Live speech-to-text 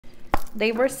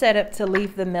they were set up to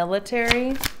leave the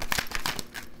military.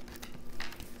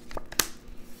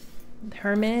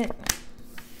 Hermit.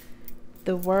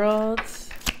 The World.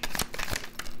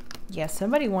 Yeah,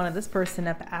 somebody wanted this person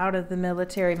up out of the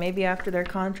military. Maybe after their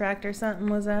contract or something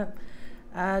was up.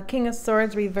 King of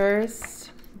Swords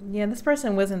reversed. Yeah, this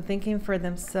person wasn't thinking for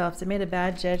themselves. They made a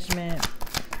bad judgment.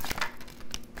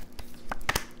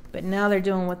 But now they're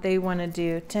doing what they want to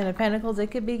do. Ten of Pentacles. They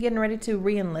could be getting ready to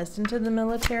re-enlist into the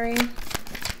military.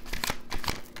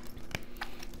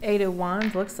 Eight of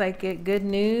Wands. Looks like it. Good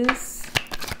news.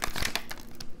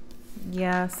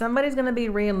 Yeah, somebody's going to be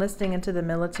re-enlisting into the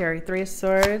military. Three of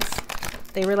Swords.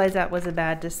 They realized that was a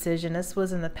bad decision. This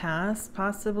was in the past,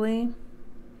 possibly.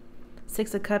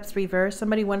 Six of Cups reversed.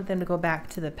 Somebody wanted them to go back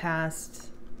to the past.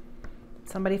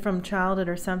 Somebody from childhood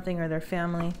or something, or their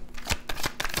family.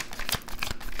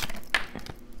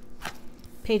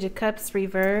 Page of Cups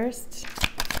reversed.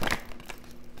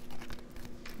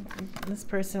 This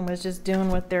person was just doing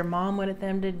what their mom wanted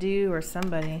them to do, or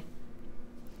somebody.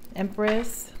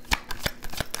 Empress.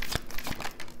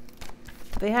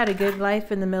 They had a good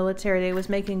life in the military. They was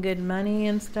making good money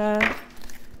and stuff.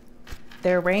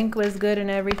 Their rank was good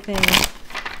and everything.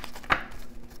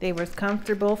 They were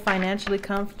comfortable, financially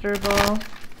comfortable.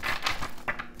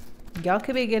 Y'all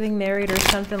could be getting married or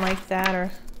something like that.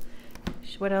 Or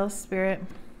what else, Spirit?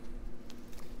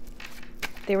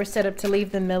 They were set up to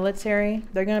leave the military.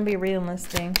 They're going to be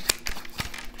re-enlisting.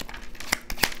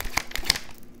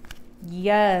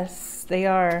 Yes, they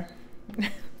are.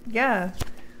 Yeah.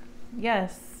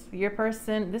 Yes. Your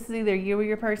person. This is either you or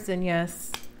your person.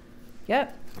 Yes.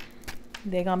 Yep.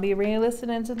 They're going to be re-enlisted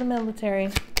into the military.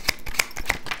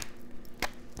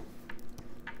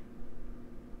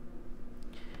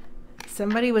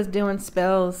 Somebody was doing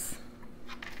spells.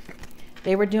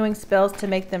 They were doing spells to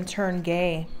make them turn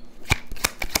gay.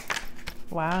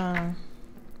 Wow.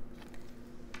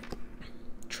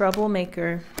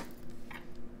 Troublemaker.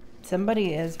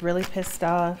 Somebody is really pissed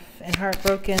off and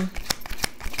heartbroken.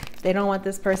 They don't want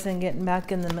this person getting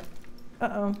back in the...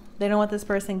 They don't want this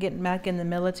person getting back in the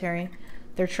military.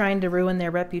 They're trying to ruin their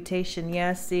reputation.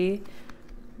 Yeah, see?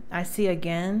 I see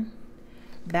again.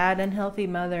 Bad, unhealthy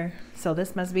mother. So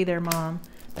this must be their mom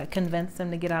that convinced them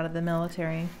to get out of the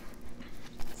military.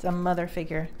 Some mother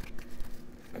figure.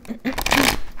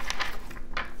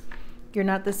 You're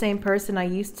not the same person I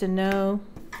used to know.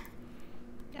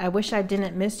 I wish I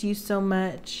didn't miss you so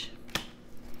much.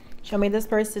 Show me this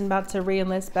person about to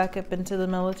re-enlist back up into the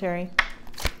military.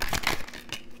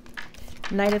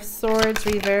 Knight of Swords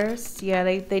reversed. Yeah,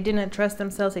 they didn't trust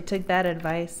themselves. They took bad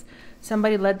advice.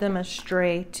 Somebody led them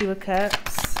astray. Two of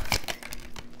Cups.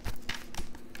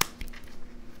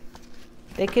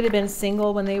 They could have been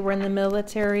single when they were in the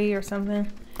military or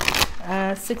something.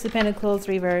 Six of Pentacles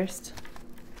reversed.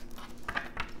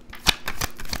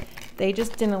 They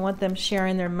just didn't want them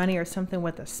sharing their money or something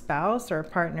with a spouse or a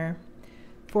partner.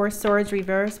 Four of Swords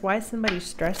reversed. Why is somebody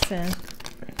stressing?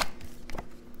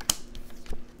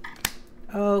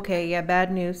 Okay, yeah,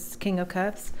 bad news. King of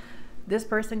Cups. This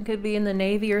person could be in the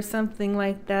Navy or something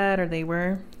like that, or they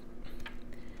were.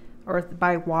 Or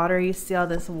by water, you see all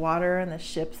this water and the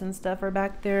ships and stuff are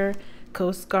back there.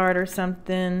 Coast Guard or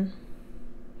something.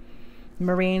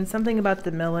 Marine, something about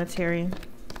the military.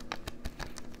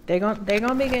 They're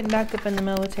gonna be getting back up in the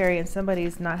military, and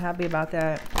somebody's not happy about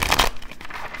that.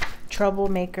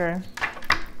 Troublemaker.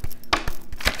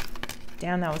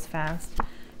 Damn, that was fast.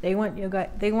 They want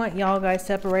y'all guys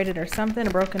separated or something,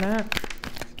 or broken up.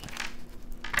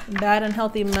 Bad,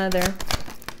 unhealthy mother.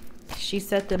 She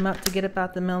set them up to get up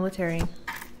out the military.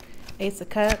 Ace of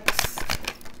Cups.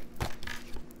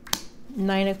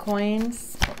 Nine of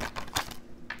Coins.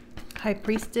 High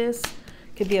Priestess.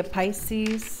 Could be a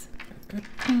Pisces.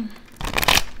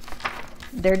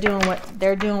 They're doing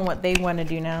what they want to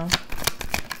do now.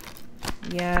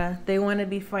 Yeah, they want to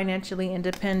be financially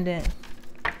independent.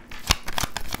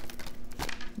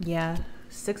 Yeah,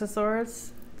 Six of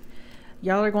Swords.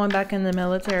 Y'all are going back in the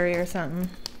military or something.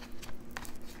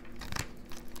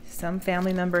 Some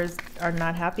family members are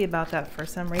not happy about that for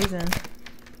some reason.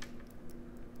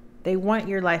 They want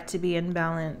your life to be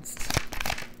imbalanced.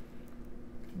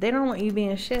 They don't want you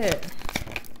being shit.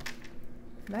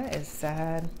 That is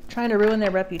sad. Trying to ruin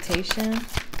their reputation.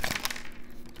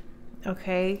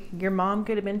 Okay, your mom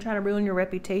could have been trying to ruin your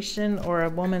reputation, or a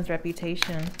woman's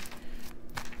reputation.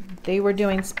 They were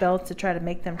doing spells to try to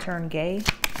make them turn gay.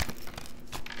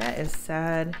 That is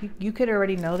sad. You could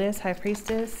already know this, High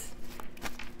Priestess.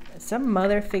 Some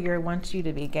mother figure wants you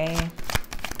to be gay.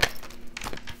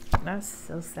 That's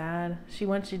so sad. She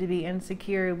wants you to be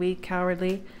insecure, weak,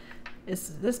 cowardly.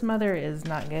 This mother is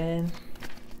not good.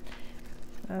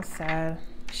 That's sad.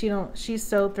 She's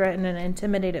so threatened and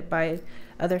intimidated by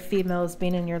other females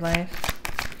being in your life.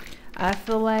 I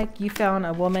feel like you found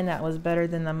a woman that was better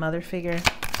than the mother figure.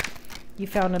 You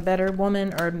found a better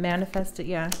woman, or manifested,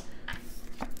 yeah.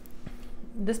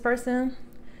 This person,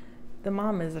 the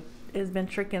mom has been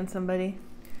tricking somebody.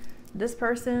 This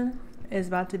person is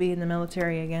about to be in the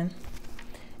military again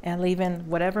and leaving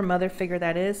whatever mother figure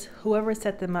that is, whoever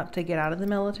set them up to get out of the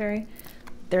military,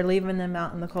 they're leaving them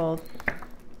out in the cold.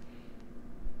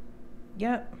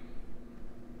 Yep.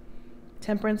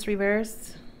 Temperance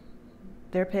reversed.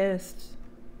 They're pissed.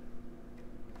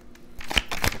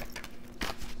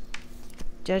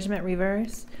 Judgment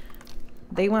reversed.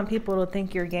 They want people to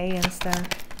think you're gay and stuff.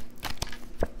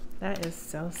 That is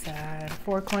so sad.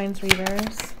 4 coins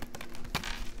reversed.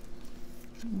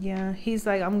 Yeah, he's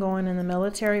like, I'm going in the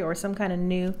military or some kind of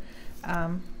new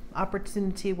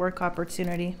opportunity, work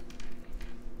opportunity.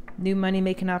 New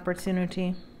money-making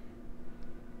opportunity.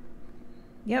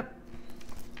 Yep.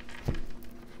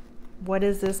 What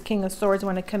is this? King of Swords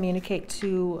want to communicate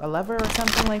to a lover or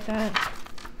something like that?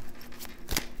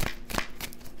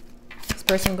 This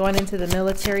person going into the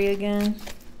military again.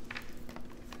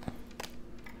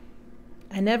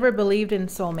 I never believed in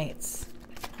soulmates,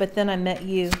 but then I met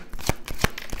you.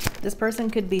 This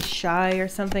person could be shy or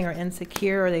something, or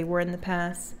insecure, or they were in the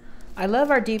past. I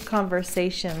love our deep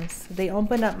conversations. They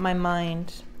open up my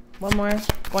mind. One more.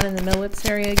 Going in the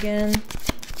military again.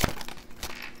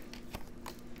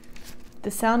 The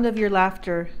sound of your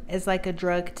laughter is like a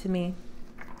drug to me.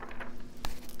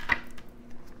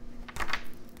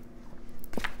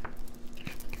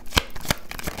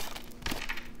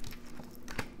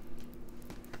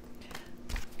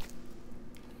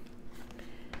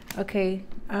 Okay,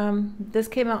 this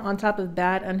came out on top of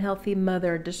bad, unhealthy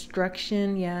mother,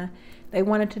 destruction. Yeah, they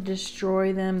wanted to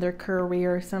destroy them, their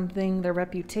career or something, their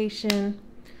reputation,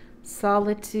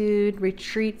 solitude,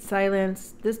 retreat,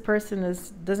 silence. This person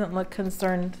doesn't look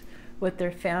concerned with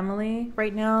their family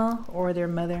right now or their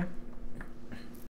mother.